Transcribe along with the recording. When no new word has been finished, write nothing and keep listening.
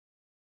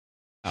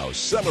Now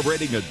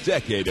celebrating a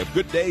decade of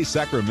Good Day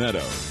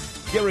Sacramento.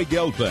 Gary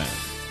Gelfand,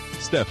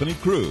 Stephanie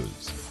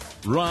Cruz,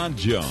 Ron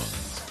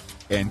Jones,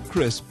 and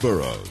Chris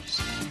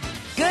Burrows.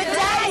 Good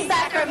day,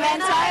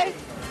 Sacramento!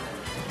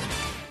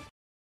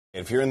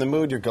 If you're in the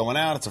mood, you're going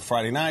out, it's a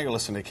Friday night, you're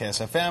listening to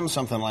KSFM,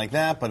 something like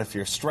that. But if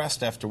you're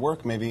stressed after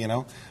work, maybe, a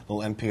little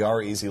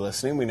NPR, easy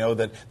listening. We know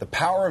that the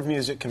power of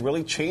music can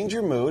really change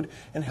your mood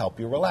and help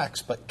you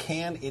relax. But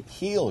can it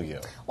heal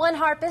you? One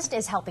harpist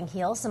is helping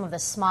heal some of the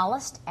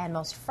smallest and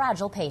most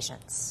fragile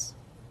patients.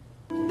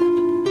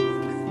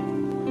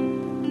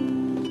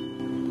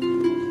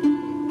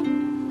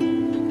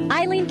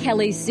 Eileen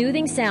Kelly's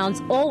soothing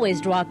sounds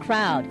always draw a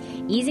crowd,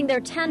 easing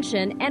their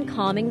tension and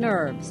calming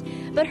nerves.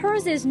 But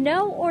hers is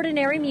no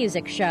ordinary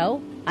music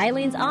show.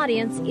 Eileen's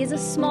audience is a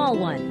small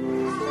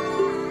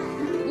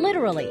one.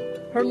 Literally,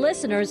 her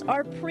listeners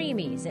are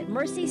preemies at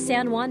Mercy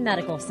San Juan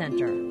Medical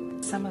Center.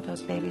 Some of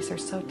those babies are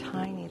so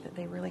tiny that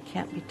they really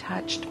can't be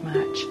touched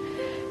much.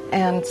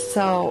 And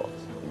so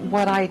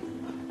what I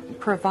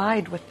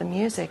provide with the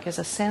music is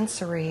a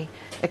sensory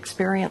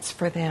experience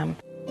for them.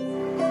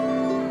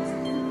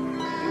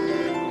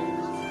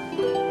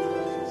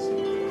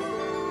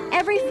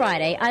 Every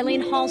Friday,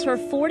 Eileen hauls her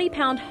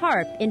 40-pound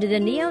harp into the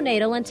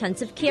neonatal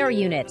intensive care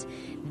unit.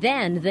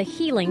 Then the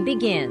healing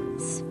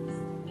begins.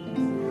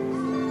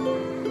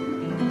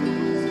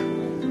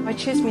 I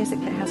choose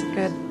music that has a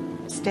good,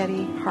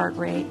 steady heart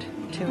rate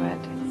to it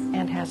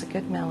and has a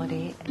good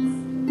melody.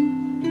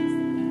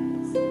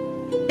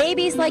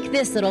 Babies like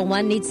this little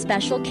one need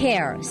special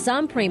care.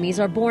 Some preemies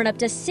are born up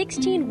to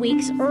 16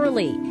 weeks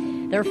early.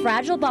 Their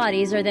fragile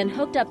bodies are then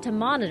hooked up to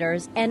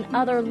monitors and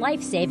other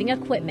life-saving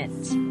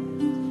equipment.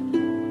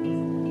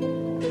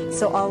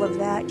 So all of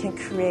that can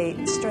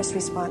create stress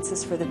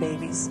responses for the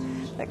babies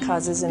that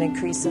causes an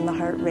increase in the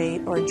heart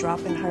rate or a drop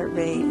in heart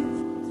rate.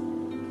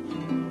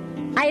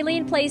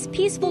 Eileen plays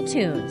peaceful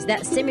tunes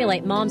that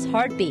simulate mom's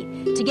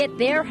heartbeat to get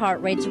their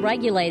heart rates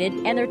regulated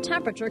and their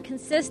temperature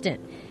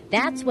consistent.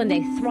 That's when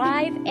they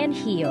thrive and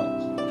heal.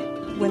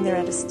 When they're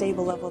at a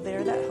stable level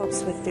there, that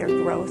helps with their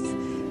growth,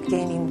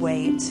 gaining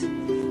weight,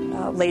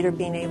 later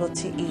being able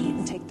to eat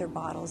and take their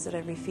bottles at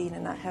every feed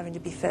and not having to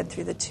be fed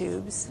through the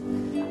tubes.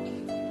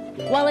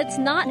 While it's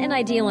not an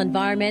ideal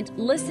environment,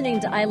 listening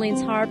to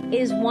Eileen's harp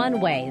is one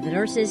way the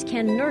nurses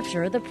can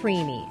nurture the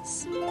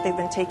preemies. They've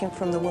been taken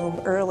from the womb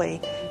early,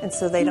 and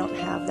so they don't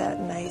have that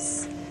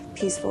nice,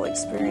 peaceful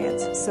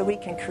experience. So we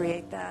can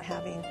create that,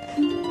 having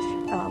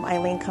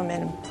Eileen come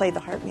in and play the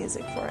harp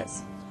music for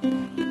us.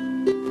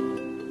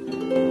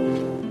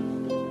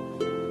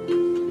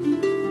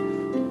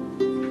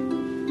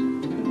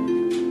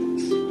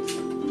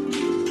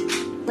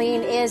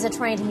 Eileen is a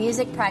trained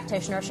music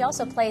practitioner. She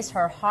also plays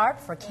her harp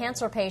for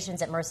cancer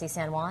patients at Mercy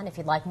San Juan. If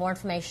you'd like more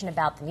information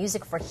about the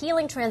Music for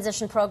Healing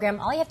Transition Program,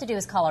 all you have to do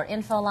is call our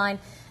info line,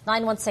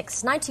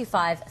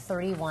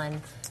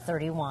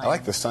 916-925-3131. I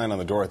like the sign on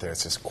the door there. It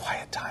says,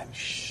 quiet time.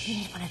 Shh. We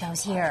need one of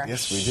those here.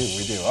 Yes, we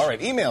do. All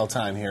right, email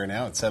time here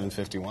now at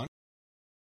 7:51.